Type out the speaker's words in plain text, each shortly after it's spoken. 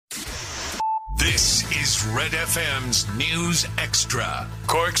This is Red FM's News Extra,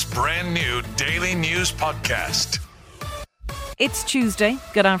 Cork's brand new daily news podcast. It's Tuesday.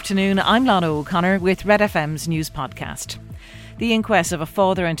 Good afternoon. I'm Lana O'Connor with Red FM's News Podcast. The inquest of a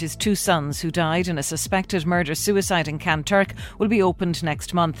father and his two sons who died in a suspected murder-suicide in Kanturk will be opened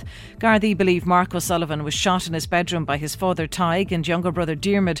next month. Gardaí believe Mark O'Sullivan was shot in his bedroom by his father Tig and younger brother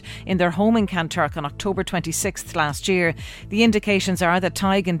Diarmuid in their home in Kanturk on October 26th last year. The indications are that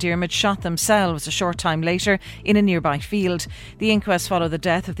Tig and Diarmuid shot themselves a short time later in a nearby field. The inquest followed the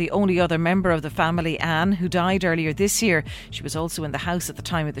death of the only other member of the family, Anne, who died earlier this year. She was also in the house at the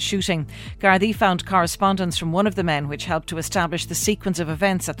time of the shooting. Gardaí found correspondence from one of the men which helped to establish the sequence of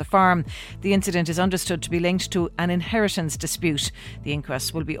events at the farm. The incident is understood to be linked to an inheritance dispute. The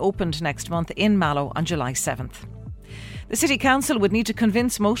inquest will be opened next month in Mallow on July 7th. The City Council would need to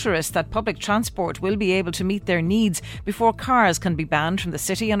convince motorists that public transport will be able to meet their needs before cars can be banned from the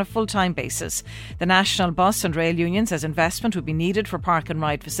city on a full-time basis. The National Bus and Rail Union says investment would be needed for park and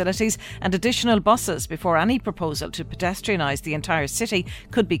ride facilities and additional buses before any proposal to pedestrianise the entire city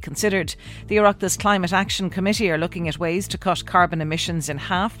could be considered. The Oireachtas Climate Action Committee are looking at ways to cut carbon emissions in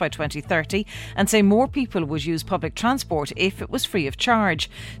half by 2030 and say more people would use public transport if it was free of charge.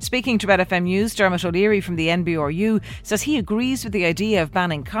 Speaking to Red FM News, Dermot O'Leary from the NBRU says he agrees with the idea of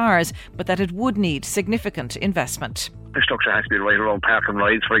banning cars, but that it would need significant investment. Infrastructure has to be right around park and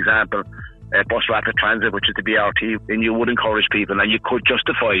rides, for example, bus rapid transit, which is the BRT, then you would encourage people and you could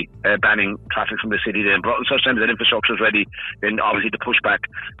justify banning traffic from the city then. But such times that infrastructure is ready, then obviously the pushback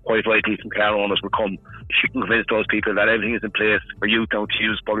quite rightly from car owners will come. If you can convince those people that everything is in place for you to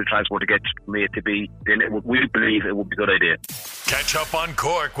use public transport to get from A to B, then we believe it would be a good idea. Catch up on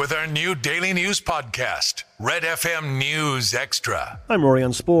Cork with our new daily news podcast, Red FM News Extra. I'm Rory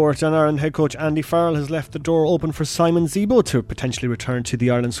on Sport, and Ireland head coach Andy Farrell has left the door open for Simon Zebo to potentially return to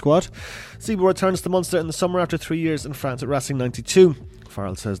the Ireland squad. Zebo returns to Munster in the summer after 3 years in France at Racing 92.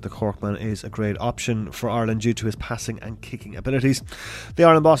 Farrell says the Corkman is a great option for Ireland due to his passing and kicking abilities. The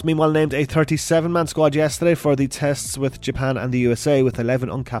Ireland boss meanwhile named a 37-man squad yesterday for the tests with Japan and the USA with 11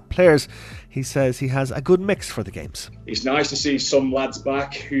 uncapped players. He says he has a good mix for the games. It's nice to see some lads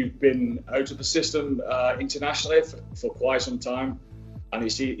back who've been out of the system internationally for quite some time, and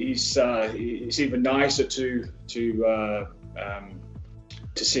it's even nicer to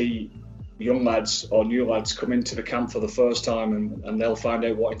see young lads or new lads come into the camp for the first time and they'll find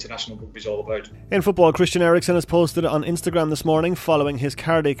out what international rugby is all about. In football, Christian Eriksen has posted on Instagram this morning following his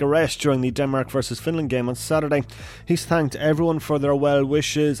cardiac arrest during the Denmark vs Finland game on Saturday. He's thanked everyone for their well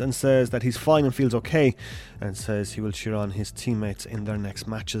wishes and says that he's fine and feels okay, and says he will cheer on his teammates in their next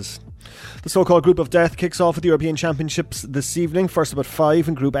matches. The so-called Group of Death kicks off at the European Championships this evening. First up at 5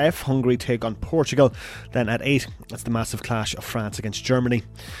 in Group F, Hungary take on Portugal. Then at 8, it's the massive clash of France against Germany.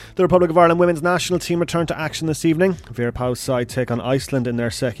 The Republic of Ireland women's national team return to action this evening. Vera Pauw's side take on Iceland in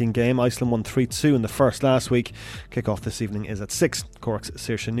their second game. Iceland won 3-2 in the first last week. Kick-off this evening is at 6. Cork's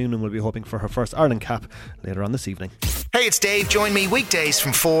Saoirse Noonan will be hoping for her first Ireland cap later on this evening. Hey, it's Dave. Join me weekdays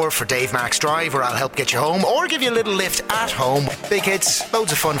from 4 for Dave Max Drive, where I'll help get you home or give you a little lift at home. Big hits,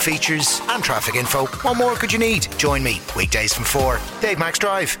 loads of fun features and traffic info. What more could you need? Join me weekdays from 4. Dave Max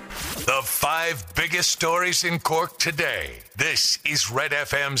Drive. The 5 biggest stories in Cork today. This is Red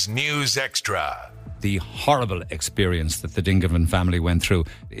FM's News Extra. The horrible experience that the Dingivan family went through.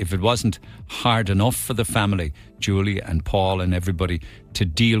 If it wasn't hard enough for the family, Julie and Paul and everybody, to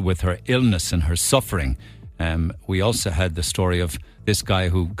deal with her illness and her suffering, we also had the story of this guy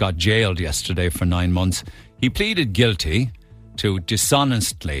who got jailed yesterday for 9 months. He pleaded guilty to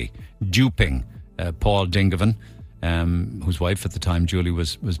dishonestly duping Paul Dingivan, whose wife at the time, Julie,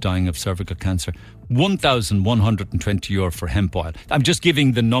 was dying of cervical cancer. €1,120 for hemp oil. I'm just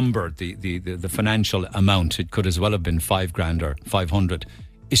giving the number, the financial amount. It could as well have been $5,000 or 500.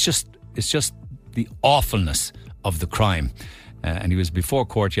 It's just the awfulness of the crime. And he was before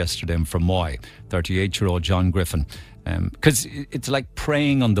court yesterday in Fermoy, 38-year-old John Griffin. Because it's like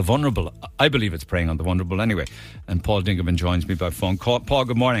preying on the vulnerable. I believe it's preying on the vulnerable anyway. And Paul Dingivan joins me by phone. Paul,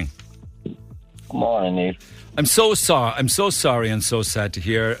 good morning. Good morning, Neil. I'm so sorry and so sad to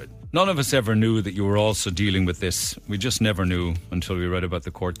hear. None of us ever knew that you were also dealing with this. We just never knew until we read about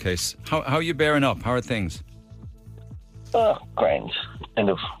the court case. How are you bearing up? How are things? Grand.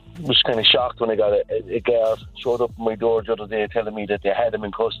 Was kind of shocked when I got a guard showed up at my door the other day telling me that they had him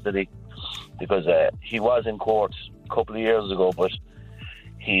in custody because he was in court a couple of years ago, but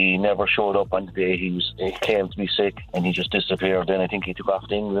he never showed up on the day he came to be sick, and he just disappeared. Then I think he took off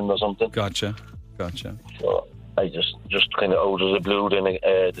to England or something. Gotcha. So I just kind of out of the blue, then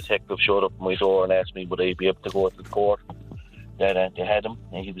a detective showed up at my door and asked me would I be able to go to the court. They had him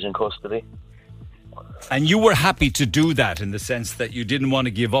and he was in custody. And you were happy to do that in the sense that you didn't want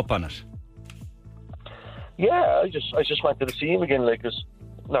to give up on it. Yeah, I just wanted to see him again. Like, cause,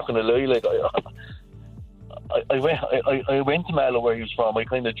 not going to lie, like I went to Mallow where he was from. I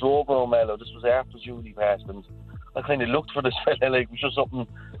kind of drove around Mallow. This was after Julie passed, and I kind of looked for this fella. Like, it was just something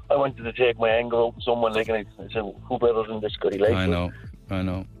I wanted to take my anger out on someone. Like, and I said, who better than this guy? Like, I know.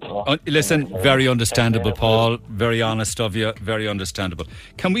 Listen, very understandable, Paul. Very honest of you. Very understandable.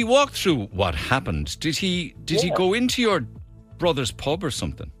 Can we walk through what happened? Did he go into your brother's pub or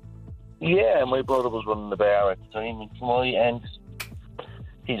something? Yeah, my brother was running the bar at the time, and from my end,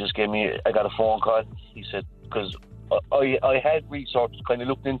 he just gave me. I got a phone call. He said, because I had researched, kind of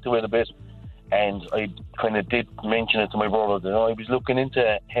looked into it a bit, and I kind of did mention it to my brother. You know, I was looking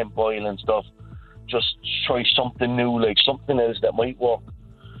into hemp oil and stuff. Just try something new, like something else that might work.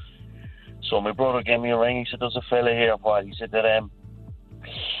 So my brother gave me a ring. He said, there's a fella here, Paul. He said that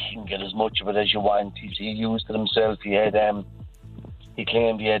you can get as much of it as you want. He used it himself. He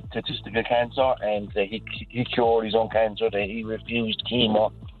claimed he had testicular cancer, and he cured his own cancer. That he refused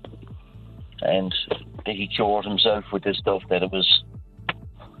chemo, and that he cured himself with this stuff. That it was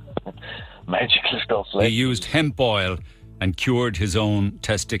magical stuff. Like. He used hemp oil and cured his own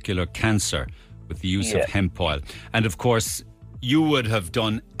testicular cancer with the use of hemp oil. And of course, you would have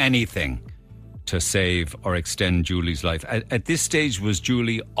done anything to save or extend Julie's life. At this stage, was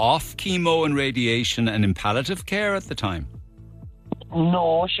Julie off chemo and radiation and in palliative care at the time?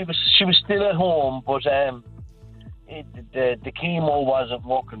 No, she was still at home, but the chemo wasn't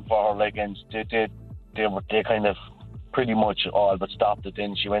working for her. Like, and they kind of pretty much all but stopped it.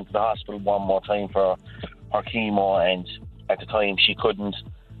 Then she went to the hospital one more time for her chemo, and at the time she couldn't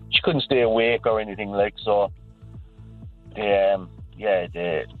stay awake or anything, like, so they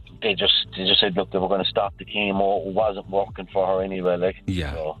just said, look, they were going to stop the chemo. It wasn't working for her anyway, like.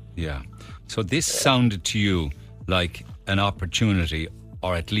 So this sounded to you like an opportunity,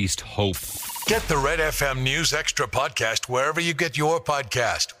 or at least hope. Get the Red FM News Extra podcast wherever you get your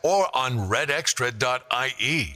podcast, or on redextra.ie.